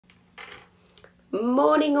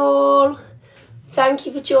Morning all, thank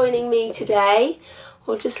you for joining me today.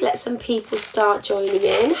 We'll just let some people start joining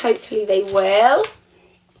in, hopefully they will.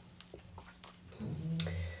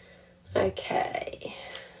 Okay.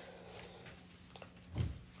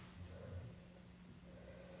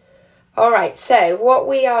 Alright, so what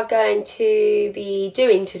we are going to be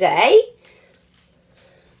doing today,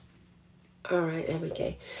 alright, there we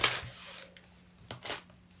go.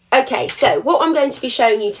 Okay, so what I'm going to be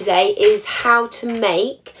showing you today is how to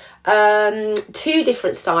make two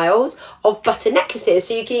different styles of button necklaces.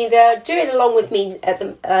 So you can either do it along with me at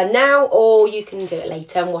the, now, or you can do it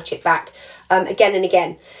later and watch it back again and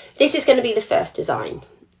again. This is going to be the first design.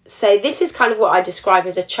 So this is kind of what I describe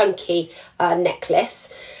as a chunky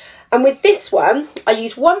necklace. And with this one, I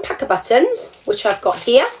use one pack of buttons, which I've got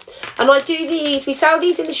here. And I do these, we sell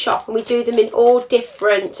these in the shop and we do them in all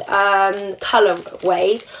different colour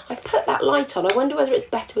ways. I've put that light on. I wonder whether it's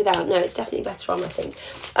better without. No, it's definitely better on, I think.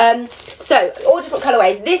 So, all different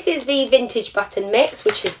colourways. This is the vintage button mix,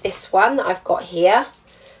 which is this one that I've got here.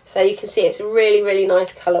 So you can see it's a really, really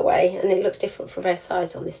nice colourway and it looks different from both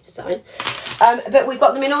sides on this design. But we've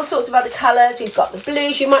got them in all sorts of other colours. We've got the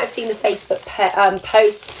blues. You might have seen the Facebook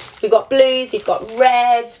post. We've got blues, we've got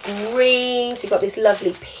reds, greens. We've got this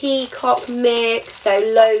lovely peacock mix. So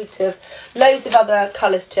loads of other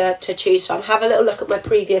colours to choose from. Have a little look at my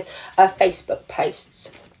previous Facebook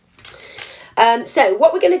posts. So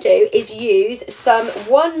what we're going to do is use some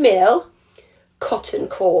 1mm cotton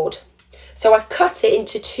cord. So I've cut it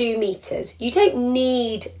into 2 meters. You don't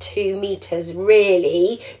need 2 meters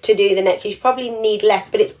really to do the neck. You probably need less,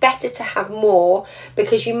 but it's better to have more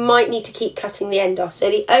because you might need to keep cutting the end off. So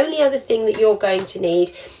the only other thing that you're going to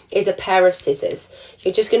need is a pair of scissors.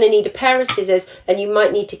 You're just going to need a pair of scissors and you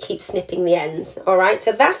might need to keep snipping the ends. All right,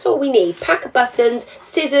 so that's all we need. Pack of buttons,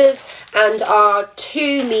 scissors, and our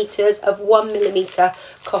 2 meters of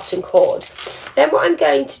 1mm cotton cord. Then what I'm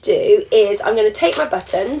going to do is I'm going to take my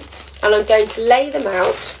buttons and I'm going to lay them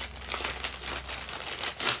out.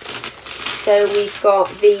 So we've got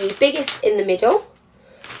the biggest in the middle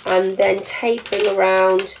and then tapering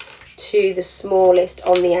around to the smallest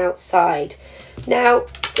on the outside. Now,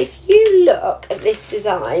 if you look at this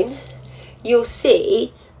design, you'll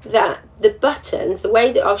see that the buttons, the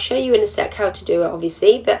way that I'll show you in a sec how to do it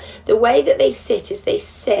obviously, but the way that they sit is they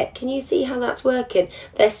sit, can you see how that's working?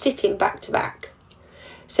 They're sitting back to back.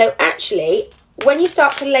 So actually, when you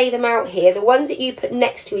start to lay them out here, the ones that you put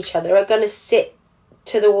next to each other are going to sit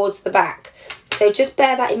towards the back. So just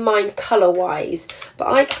bear that in mind colour-wise. But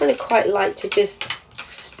I kind of quite like to just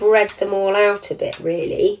spread them all out a bit,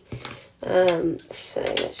 really. So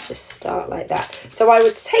let's just start like that. So I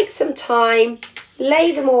would take some time,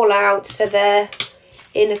 lay them all out so they're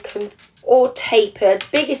in a all tapered,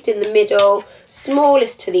 biggest in the middle,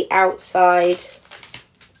 smallest to the outside.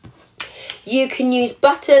 You can use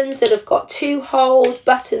buttons that have got 2 holes,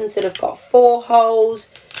 buttons that have got 4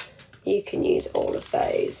 holes. You can use all of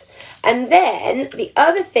those. And then the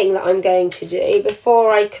other thing that I'm going to do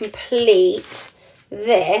before I complete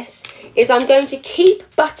this is I'm going to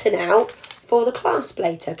keep button out for the clasp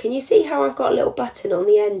later. Can you see how I've got a little button on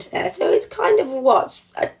the end there? So it's kind of what,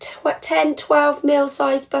 a 10-12mm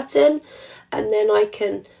sized button, and then I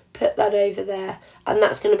can put that over there and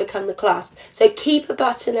that's going to become the clasp. So keep a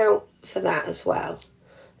button out for that as well.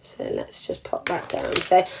 So let's just pop that down.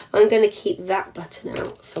 So I'm going to keep that button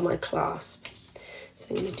out for my clasp.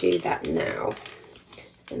 So I'm going to do that now.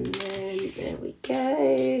 And then there we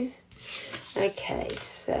go. Okay,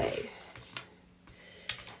 so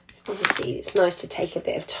obviously it's nice to take a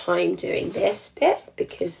bit of time doing this bit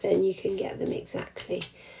because then you can get them exactly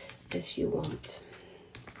as you want.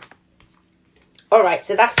 All right,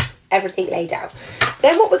 so that's everything laid out.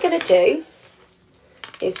 Then what we're going to do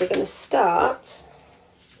is we're going to start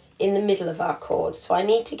in the middle of our cord. So I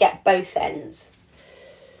need to get both ends.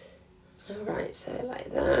 All right, so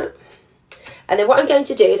like that. And then what I'm going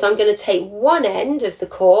to do is I'm going to take one end of the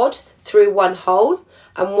cord through one hole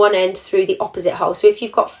and one end through the opposite hole. So if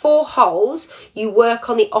you've got 4 holes, you work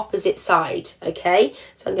on the opposite side, okay?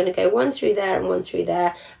 So I'm going to go one through there and one through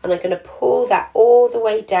there, and I'm going to pull that all the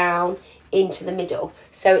way down into the middle.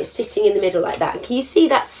 So it's sitting in the middle like that. And can you see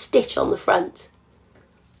that stitch on the front?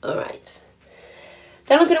 All right.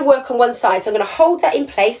 Then I'm going to work on one side. So I'm going to hold that in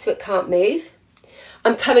place so it can't move.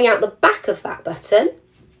 I'm coming out the back of that button.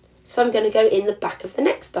 So I'm going to go in the back of the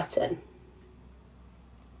next button.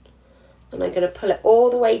 And I'm going to pull it all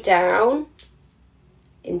the way down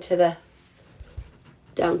into the,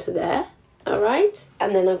 down to there. All right.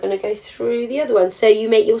 And then I'm going to go through the other one. So you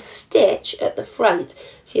make your stitch at the front.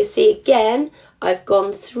 So you see again, I've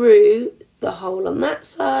gone through the hole on that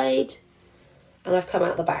side and I've come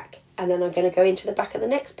out the back, and then I'm going to go into the back of the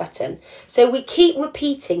next button. So we keep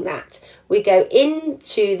repeating that. We go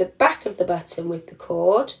into the back of the button with the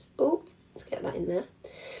cord. Oh, let's get that in there.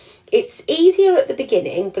 It's easier at the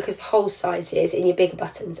beginning because the hole sizes in your bigger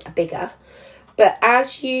buttons are bigger. But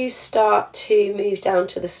as you start to move down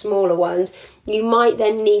to the smaller ones, you might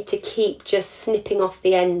then need to keep just snipping off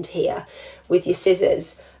the end here with your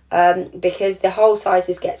scissors, because the hole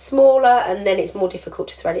sizes get smaller and then it's more difficult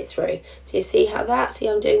to thread it through. So you see how that, see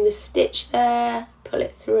I'm doing the stitch there, pull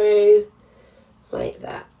it through like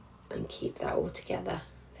that and keep that all together.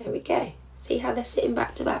 There we go. See how they're sitting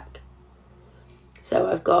back to back?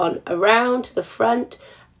 So I've gone around the front,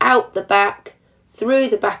 out the back, through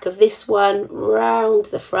the back of this one, round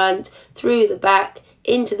the front, through the back,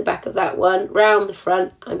 into the back of that one, round the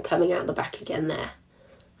front. I'm coming out the back again there.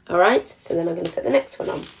 All right, so then I'm going to put the next one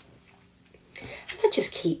on. And I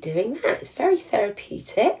just keep doing that. It's very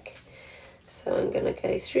therapeutic. So I'm going to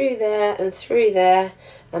go through there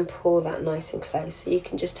and pull that nice and close. So you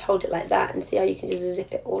can just hold it like that and see how you can just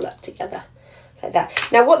zip it all up together like that.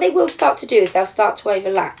 Now what they will start to do is they'll start to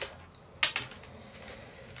overlap.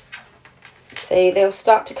 So they'll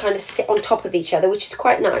start to kind of sit on top of each other, which is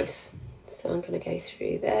quite nice. So I'm going to go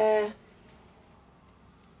through there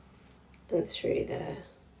and through there.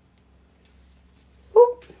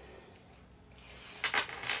 Ooh.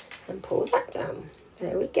 And pull that down.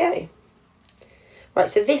 There we go. Right,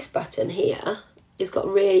 so this button here has got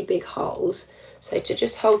really big holes. So to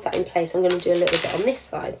just hold that in place, I'm going to do a little bit on this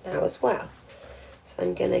side now as well. So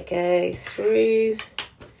I'm going to go through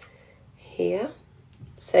here.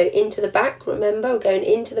 So into the back, remember, we're going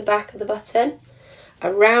into the back of the button,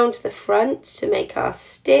 around the front to make our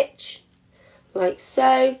stitch, like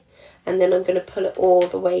so. And then I'm going to pull it all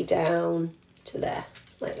the way down to there,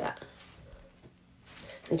 like that.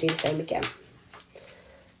 And do the same again.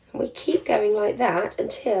 And we keep going like that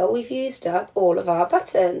until we've used up all of our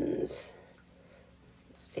buttons.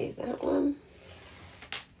 Let's do that one.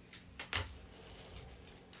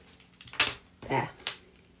 There.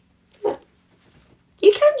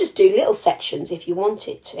 You can just do little sections if you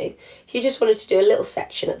wanted to. If you just wanted to do a little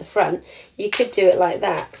section at the front, you could do it like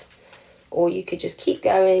that. Or you could just keep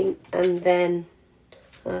going and then...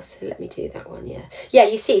 so let me do that one, yeah. Yeah,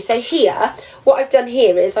 you see, so here, what I've done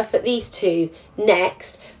here is I've put these two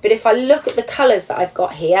next. But if I look at the colours that I've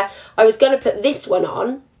got here, I was going to put this one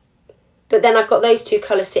on. But then I've got those two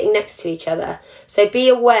colours sitting next to each other. So be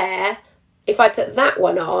aware, if I put that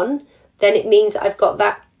one on, then it means I've got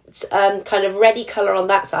that kind of reddy colour on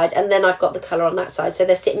that side, and then I've got the colour on that side, so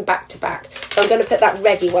they're sitting back to back. So I'm going to put that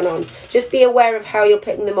reddy one on. Just be aware of how you're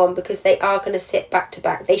putting them on, because they are going to sit back to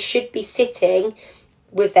back. They should be sitting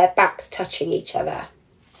with their backs touching each other.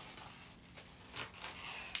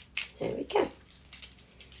 There we go.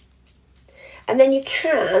 And then you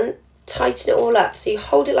can tighten it all up. So you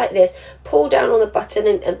hold it like this, pull down on the button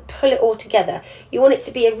and pull it all together. You want it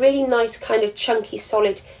to be a really nice kind of chunky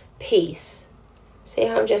solid piece. See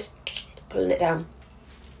how I'm just pulling it down?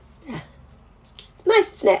 Yeah.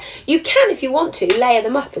 Nice, isn't it? You can, if you want to, layer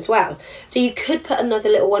them up as well. So you could put another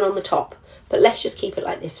little one on the top, but let's just keep it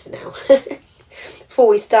like this for now. Before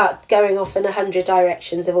we start going off in 100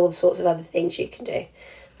 directions of all the sorts of other things you can do.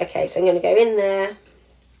 Okay, so I'm going to go in there,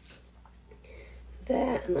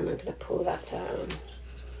 and then I'm going to pull that down.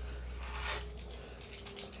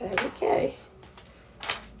 There we go.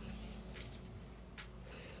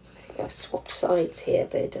 I've swapped sides here,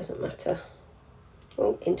 but it doesn't matter.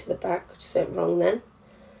 Oh, into the back. I just went wrong then.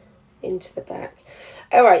 Into the back.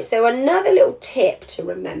 All right, so another little tip to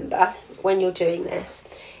remember when you're doing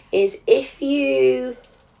this is if you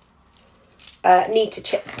need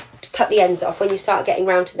to cut the ends off when you start getting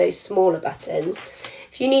round to those smaller buttons,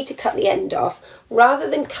 if you need to cut the end off, rather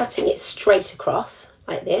than cutting it straight across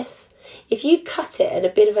like this, if you cut it at a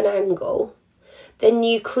bit of an angle, then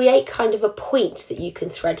you create kind of a point that you can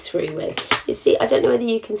thread through with. You see, I don't know whether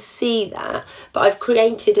you can see that, but I've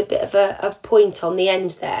created a bit of a point on the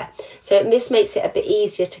end there. So this makes it a bit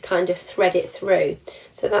easier to kind of thread it through.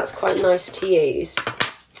 So that's quite nice to use.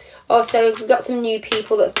 Also, we've got some new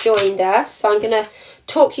people that have joined us, so I'm going to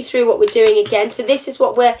talk you through what we're doing again. So this is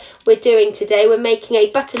what we're doing today. We're making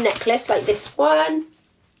a button necklace like this one.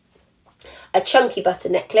 A chunky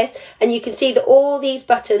button necklace. And you can see that all these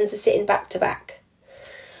buttons are sitting back to back.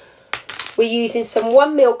 We're using some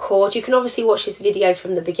 1mm cord. You can obviously watch this video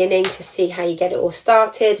from the beginning to see how you get it all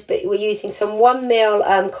started, but we're using some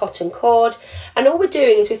 1mm cotton cord, and all we're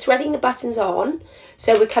doing is we're threading the buttons on.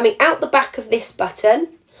 So we're coming out the back of this button.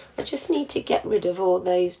 I just need to get rid of all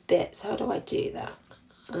those bits. How do I do that?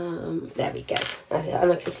 There we go.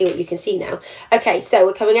 And I can see what you can see now. Okay, so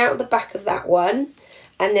we're coming out of the back of that one,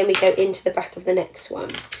 and then we go into the back of the next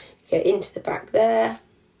one. Go into the back there,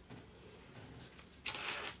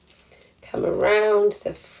 come around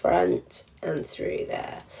the front and through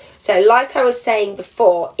there. So like I was saying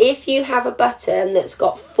before, if you have a button that's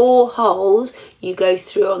got 4 holes, you go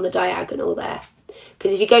through on the diagonal there.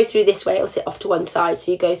 Because if you go through this way, it'll sit off to one side, so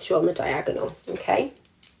you go through on the diagonal, okay?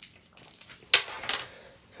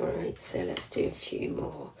 All right, so let's do a few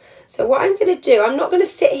more. So what I'm going to do, I'm not going to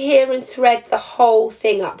sit here and thread the whole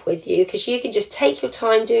thing up with you, because you can just take your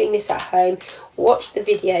time doing this at home, watch the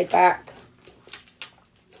video back,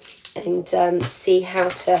 and see how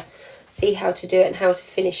to do it and how to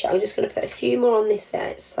finish it. I'm just going to put a few more on this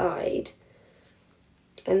side,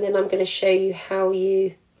 and then I'm going to show you how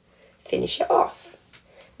you finish it off,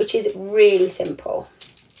 which is really simple.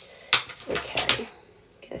 Okay,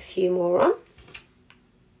 get a few more on.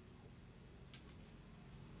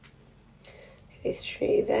 Go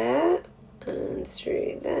through there and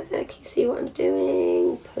through there. Can you see what I'm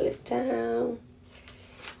doing? Pull it down.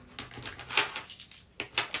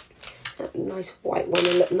 That nice white one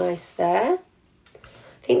will look nice there.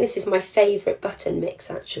 I think this is my favourite button mix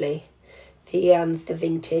actually. The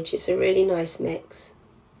vintage. It's a really nice mix.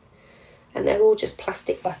 And they're all just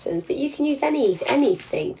plastic buttons, but you can use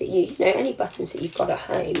anything that you know, any buttons that you've got at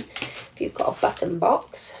home. If you've got a button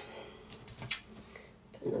box.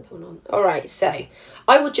 Another one on. All right, so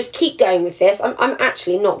I would just keep going with this. I'm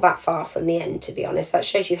actually not that far from the end, to be honest. That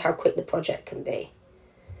shows you how quick the project can be.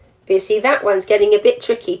 But you see, that one's getting a bit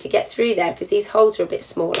tricky to get through there because these holes are a bit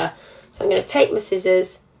smaller. So I'm going to take my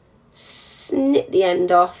scissors, snip the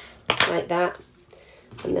end off like that,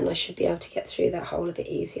 and then I should be able to get through that hole a bit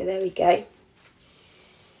easier. There we go.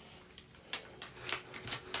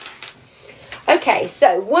 Okay,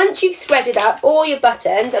 so once you've threaded up all your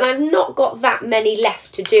buttons, and I've not got that many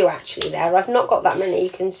left to do actually there. I've not got that many. You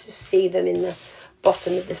can just see them in the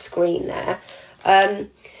bottom of the screen there.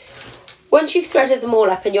 Once you've threaded them all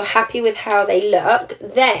up and you're happy with how they look,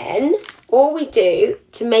 then all we do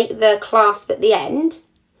to make the clasp at the end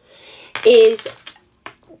is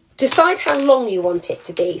decide how long you want it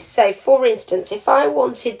to be. So for instance, if I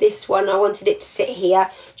wanted this one, I wanted it to sit here,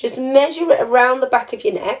 just measure it around the back of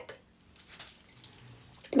your neck.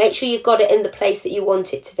 Make sure you've got it in the place that you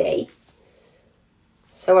want it to be.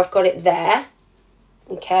 So I've got it there,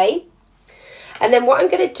 okay? And then what I'm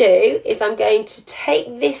going to do is I'm going to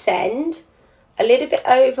take this end a little bit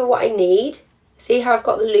over what I need. See how I've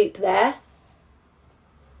got the loop there?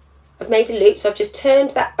 I've made a loop, so I've just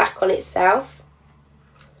turned that back on itself.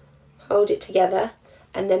 Hold it together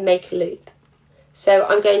and then make a loop. So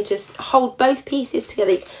I'm going to hold both pieces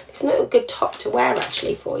together. It's not a good top to wear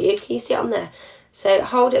actually for you. Can you see it on there? So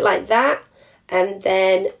hold it like that and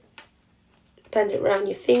then bend it around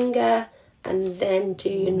your finger and then do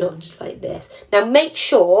your notch like this. Now make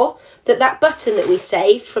sure that that button that we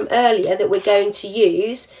saved from earlier that we're going to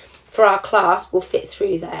use for our clasp will fit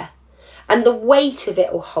through there. And the weight of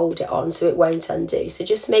it will hold it on so it won't undo. So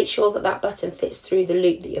just make sure that that button fits through the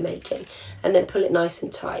loop that you're making and then pull it nice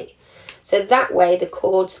and tight. So that way the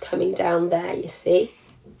cord's coming down there, you see,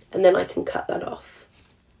 and then I can cut that off.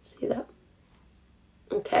 See that?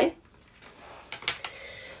 Okay.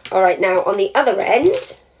 All right, now on the other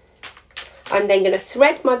end, I'm then going to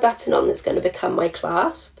thread my button on that's going to become my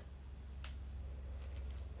clasp.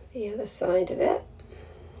 The other side of it.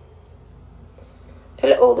 Pull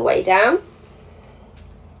it all the way down.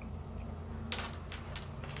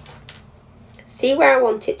 See where I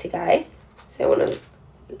want it to go. So I want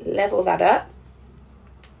to level that up.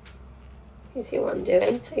 You see what I'm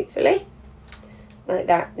doing, hopefully. Like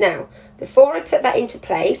that. Now, before I put that into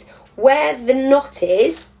place, where the knot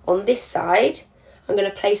is on this side, I'm going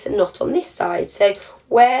to place a knot on this side. So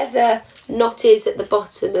where the knot is at the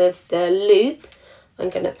bottom of the loop, I'm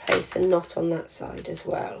going to place a knot on that side as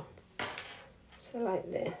well. So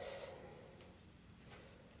like this.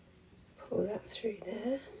 Pull that through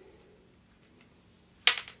there.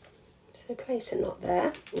 So place a knot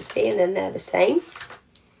there, you see, and then they're the same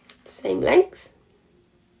length.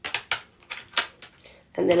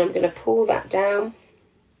 And then I'm going to pull that down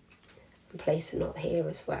and place a knot here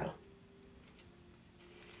as well.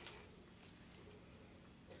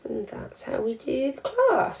 And that's how we do the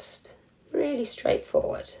clasp. Really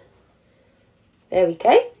straightforward. There we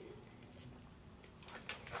go.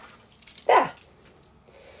 There.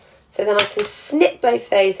 So then I can snip both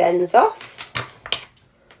those ends off.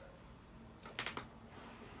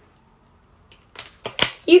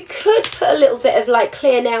 You could put a little bit of like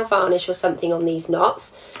clear nail varnish or something on these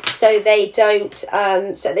knots so they don't,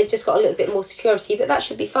 so they've just got a little bit more security, but that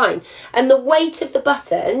should be fine. And the weight of the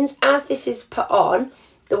buttons, as this is put on,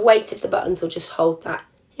 the weight of the buttons will just hold that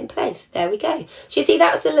in place. There we go. So you see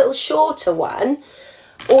that's a little shorter one,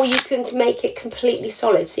 or you can make it completely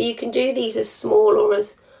solid. So you can do these as small or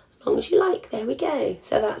as long as you like. There we go.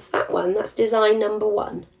 So that's that one. That's design number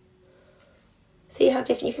 1. See how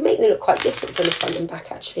different, you can make them look quite different from the front and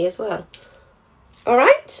back actually as well. All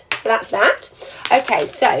right, so that's that. Okay,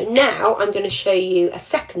 so now I'm going to show you a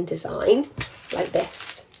second design like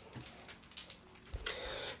this.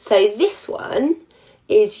 So this one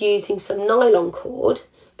is using some nylon cord,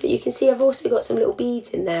 but you can see I've also got some little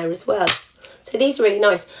beads in there as well. So these are really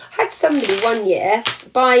nice. I had somebody one year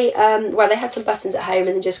buy, well, they had some buttons at home and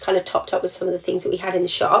then just kind of topped up with some of the things that we had in the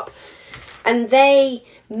shop. And they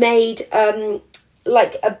made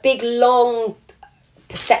like a big long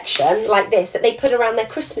section like this that they put around their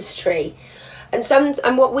Christmas tree.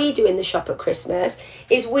 And what we do in the shop at Christmas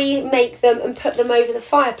is we make them and put them over the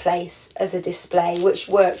fireplace as a display, which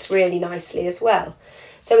works really nicely as well.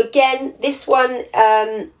 So again, this one,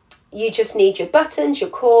 you just need your buttons,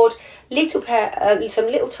 your cord, some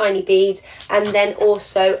little tiny beads, and then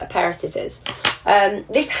also a pair of scissors.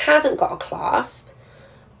 This hasn't got a clasp,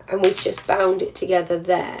 and we've just bound it together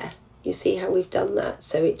there. You see how we've done that?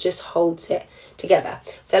 So it just holds it together.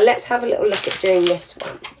 So let's have a little look at doing this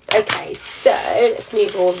one. Okay, so let's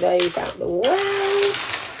move all those out the way.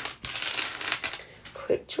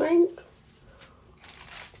 Quick drink.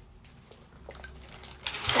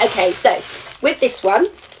 Okay, so with this one,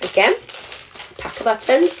 again, pack of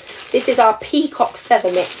buttons. This is our peacock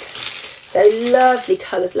feather mix. So lovely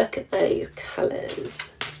colours. Look at those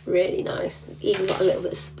colours. Really nice. Even got a little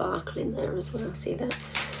bit of sparkle in there as well. See that?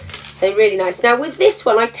 So really nice. Now with this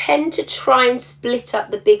one, I tend to try and split up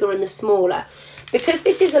the bigger and the smaller. Because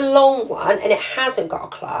this is a long one and it hasn't got a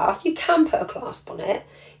clasp, you can put a clasp on it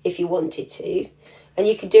if you wanted to. And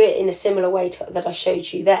you could do it in a similar way to that I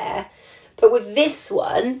showed you there. But with this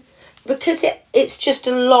one, because it's just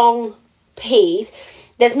a long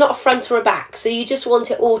piece, there's not a front or a back. So you just want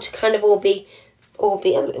it all to kind of all be,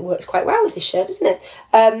 it works quite well with this shirt, doesn't it?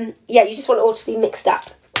 Yeah, you just want it all to be mixed up.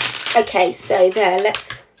 Okay, so there,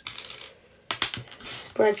 let's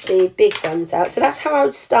spread the big ones out. So that's how I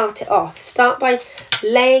would start it off. Start by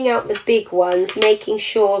laying out the big ones, making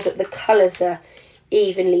sure that the colours are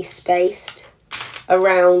evenly spaced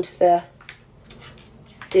around the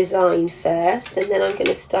design first, and then I'm going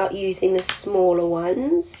to start using the smaller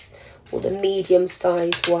ones or the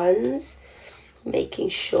medium-sized ones, making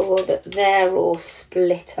sure that they're all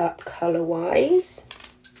split up colour-wise.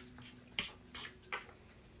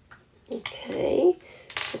 Okay,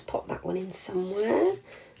 just pop that one in somewhere.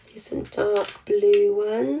 Here's some dark blue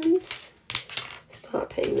ones. Start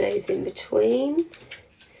putting those in between.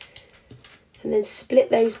 And then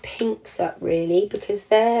split those pinks up really, because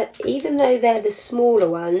even though they're the smaller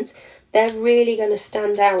ones, they're really going to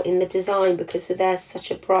stand out in the design because they're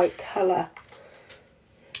such a bright colour.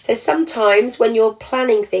 So sometimes when you're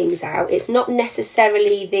planning things out, it's not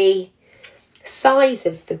necessarily the size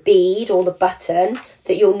of the bead or the button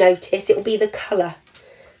that you'll notice, it will be the colour.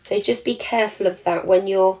 So just be careful of that when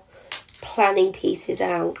you're planning pieces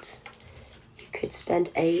out. Could spend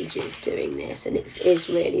ages doing this, and it is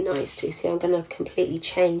really nice to see. I'm going to completely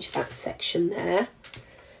change that section there,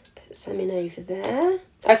 put some in over there.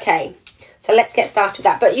 Okay, so let's get started with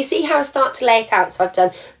that. But you see how I start to lay it out. So I've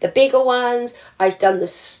done the bigger ones, I've done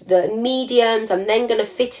the mediums, I'm then going to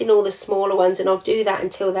fit in all the smaller ones, and I'll do that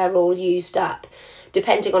until they're all used up,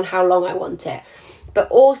 depending on how long I want it. But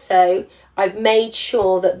also I've made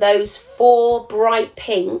sure that those 4 bright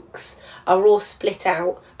pinks are all split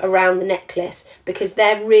out around the necklace, because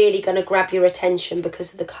they're really going to grab your attention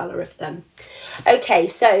because of the colour of them. Okay,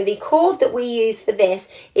 so the cord that we use for this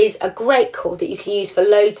is a great cord that you can use for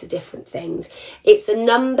loads of different things. It's a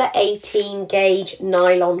number 18 gauge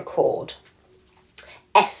nylon cord.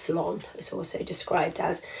 S-lon is also described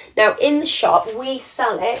as. Now in the shop we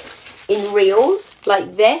sell it in reels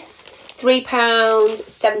like this,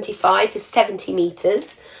 £3.75 for 70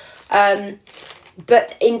 metres.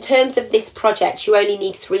 But in terms of this project, you only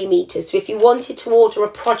need 3 metres. So if you wanted to order a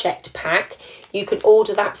project pack, you can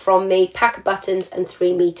order that from me, pack of buttons and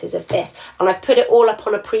 3 metres of this. And I've put it all up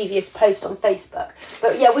on a previous post on Facebook.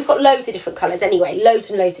 But yeah, we've got loads of different colours anyway,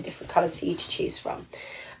 loads and loads of different colours for you to choose from.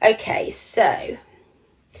 Okay, so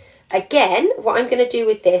again, what I'm going to do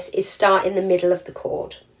with this is start in the middle of the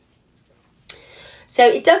cord. So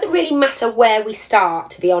it doesn't really matter where we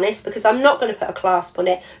start, to be honest, because I'm not going to put a clasp on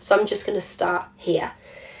it. So I'm just going to start here.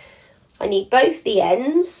 I need both the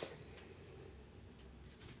ends.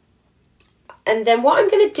 And then what I'm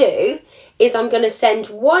going to do is I'm going to send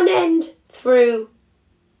one end through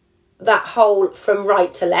that hole from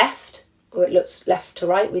right to left, or it looks left to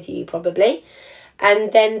right with you probably,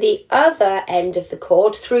 and then the other end of the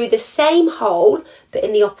cord through the same hole but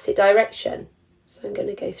in the opposite direction. So I'm going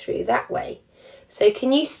to go through that way. So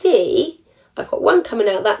can you see I've got one coming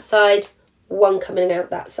out that side, one coming out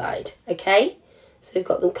that side, okay? So we've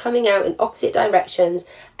got them coming out in opposite directions,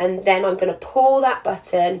 and then I'm going to pull that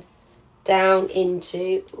button down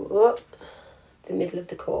into the middle of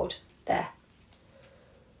the cord there.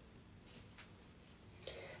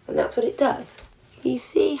 And that's what it does. You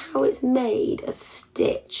see how it's made a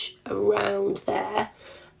stitch around there,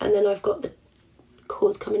 and then I've got the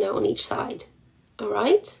cords coming out on each side. All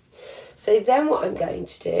right, so then what I'm going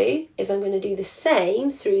to do is I'm going to do the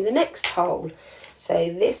same through the next hole.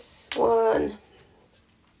 So this one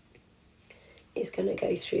is going to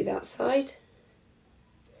go through that side,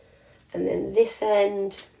 and then this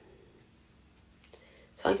end,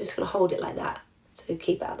 so I'm just going to hold it like that, so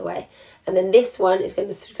keep it out of the way. And then this one is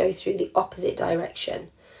going to go through the opposite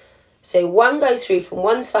direction. So one goes through from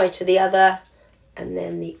one side to the other, and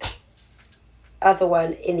then the other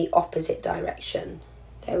one in the opposite direction.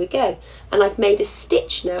 There we go. And I've made a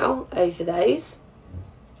stitch now over those.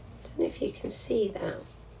 Don't know if you can see that.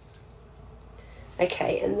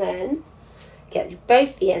 Okay, and then get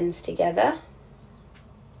both the ends together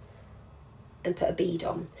and put a bead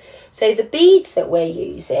on. So the beads that we're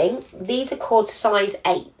using, these are called size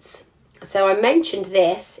 8s. So I mentioned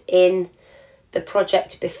this in the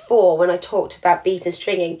project before when I talked about beads and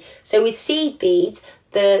stringing. So with seed beads,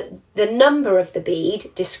 the number of the bead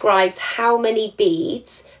describes how many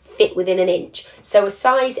beads fit within an inch. So a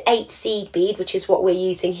size 8 seed bead, which is what we're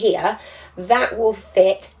using here, that will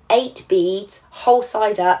fit 8 beads whole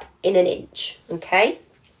side up in an inch, okay?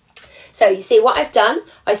 So you see what I've done?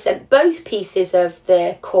 I sent both pieces of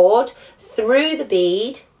the cord through the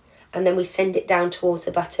bead, and then we send it down towards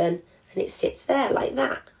the button, and it sits there like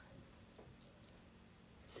that.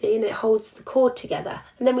 See, and it holds the cord together.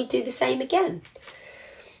 And then we do the same again.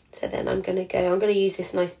 So then I'm going to use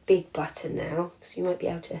this nice big button now, because you might be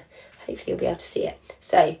able to, hopefully you'll be able to see it.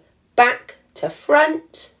 So back to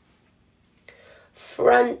front,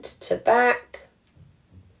 front to back,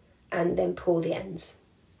 and then pull the ends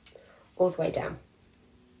all the way down.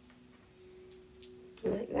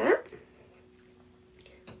 Like that.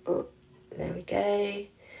 Oh, there we go.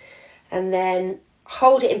 And then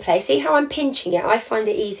hold it in place. See how I'm pinching it? I find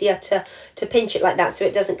it easier to pinch it like that so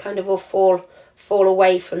it doesn't kind of all fall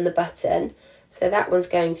away from the button. So that one's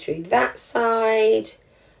going through that side,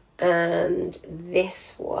 and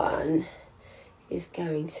this one is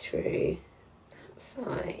going through that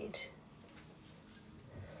side.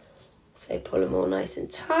 So pull them all nice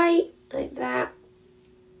and tight like that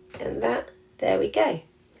and that. There we go.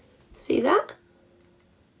 See that?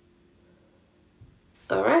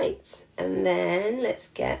 All right, and then let's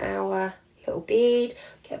get our little bead,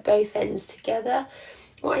 get both ends together.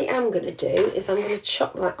 What I am going to do is I'm going to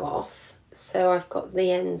chop that off so I've got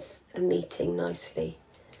the ends are meeting nicely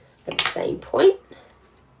at the same point.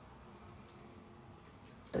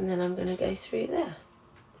 And then I'm going to go through there.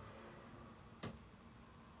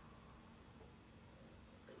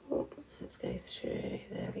 Oh, let's go through,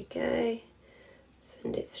 there we go.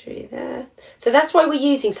 Send it through there. So that's why we're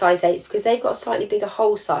using size 8s, because they've got a slightly bigger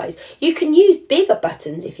hole size. You can use bigger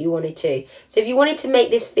buttons if you wanted to. So if you wanted to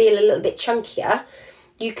make this feel a little bit chunkier,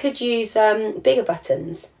 you could use bigger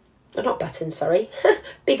buttons. Oh, not buttons, sorry.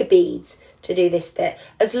 Bigger beads to do this bit.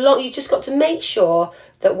 As long, you just got to make sure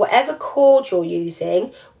that whatever cord you're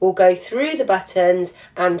using will go through the buttons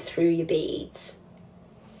and through your beads.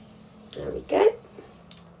 There we go.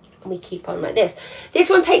 And we keep on like this.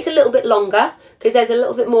 This one takes a little bit longer because there's a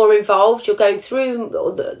little bit more involved. You're going through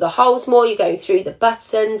the holes more, you're going through the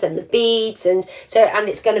buttons and the beads, and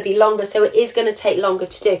it's going to be longer, so it is going to take longer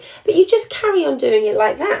to do. But you just carry on doing it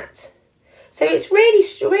like that. So it's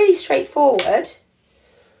really straightforward.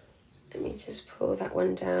 Let me just pull that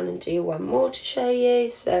one down and do one more to show you.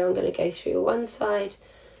 So I'm going to go through one side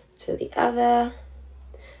to the other,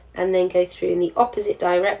 and then go through in the opposite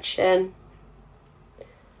direction,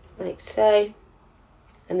 like so,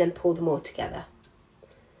 and then pull them all together.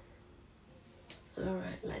 All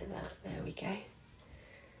right, like that. There we go.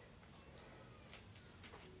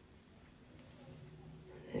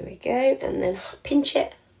 There we go, and then pinch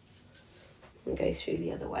it and go through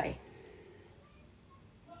the other way.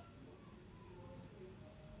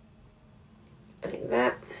 Like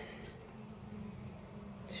that.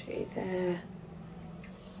 Through there.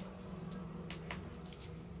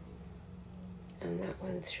 And that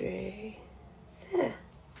one through there.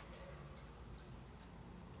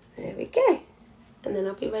 There we go. And then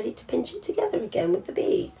I'll be ready to pinch it together again with the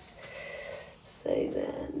beads. So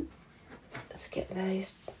then let's get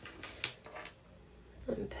those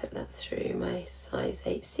and put that through my size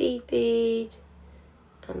 8C bead.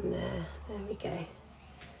 And there we go.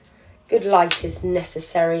 Good light is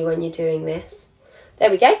necessary when you're doing this.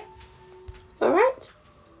 There we go. All right.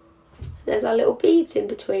 There's our little beads in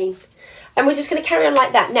between. And we're just going to carry on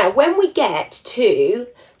like that. Now, when we get to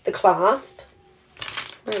the clasp,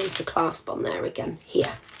 where is the clasp on there again?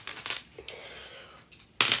 Here.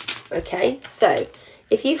 Okay, so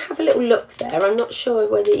if you have a little look there, I'm not sure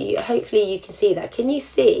whether you, hopefully you can see that. Can you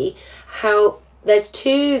see how there's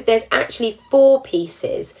actually 4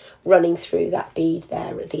 pieces running through that bead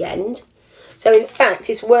there at the end? So in fact,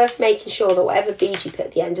 it's worth making sure that whatever bead you put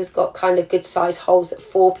at the end has got kind of good size holes that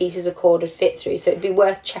 4 pieces of cord would fit through. So it'd be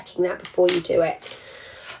worth checking that before you do it.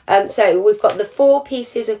 So we've got the 4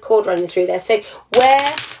 pieces of cord running through there. So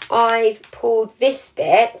where I've pulled this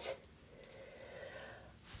bit,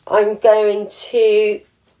 I'm going to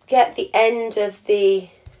get the end of the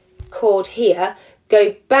cord here,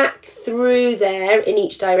 go back through there in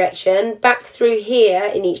each direction, back through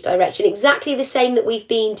here in each direction, exactly the same that we've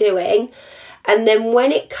been doing. And then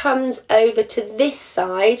when it comes over to this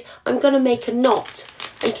side, I'm going to make a knot.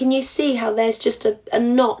 And can you see how there's just a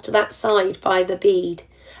knot that side by the bead?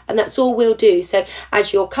 And that's all we'll do. So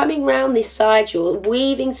as you're coming round this side, you're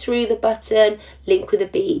weaving through the button, link with a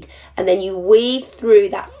bead. And then you weave through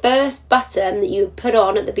that first button that you put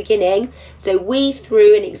on at the beginning. So weave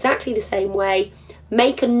through in exactly the same way.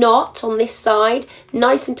 Make a knot on this side,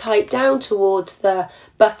 nice and tight down towards the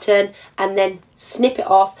button, and then snip it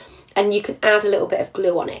off. And you can add a little bit of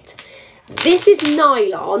glue on it. This is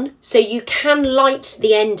nylon, so you can light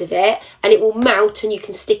the end of it and it will melt and you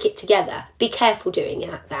can stick it together. Be careful doing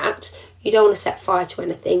that. You don't want to set fire to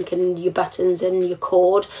anything and your buttons and your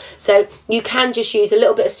cord. So you can just use a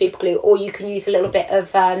little bit of super glue, or you can use a little bit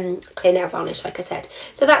of clear nail varnish, like I said.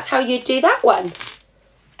 So that's how you do that one.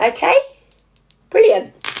 Okay,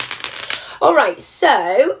 brilliant. All right,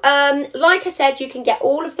 so like I said, you can get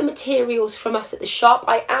all of the materials from us at the shop.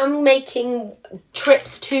 I am making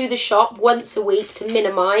trips to the shop once a week to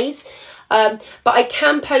minimise, but I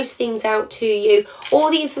can post things out to you. All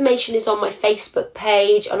the information is on my Facebook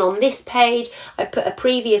page, and on this page, I put a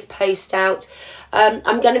previous post out.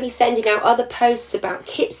 I'm going to be sending out other posts about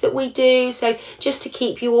kits that we do, so just to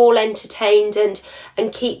keep you all entertained and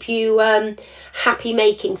keep you happy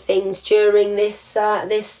making things during this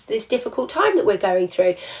this difficult time that we're going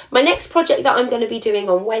through. My next project that I'm going to be doing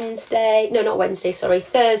on Thursday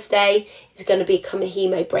is going to be a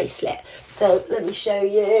Kamihimo bracelet. So let me show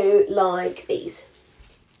you like these.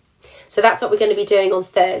 So that's what we're going to be doing on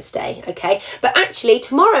Thursday, okay? But actually,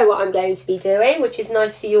 tomorrow what I'm going to be doing, which is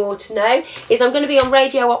nice for you all to know, is I'm going to be on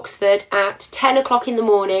Radio Oxford at 10 o'clock in the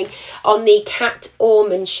morning on the Cat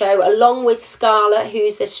Ormond show, along with Scarlett,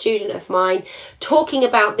 who's a student of mine, talking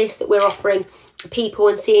about this that we're offering people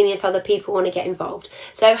and seeing if other people want to get involved.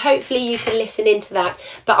 So hopefully you can listen into that.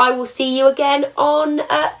 But I will see you again on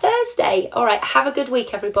Thursday. All right, have a good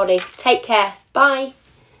week, everybody. Take care. Bye.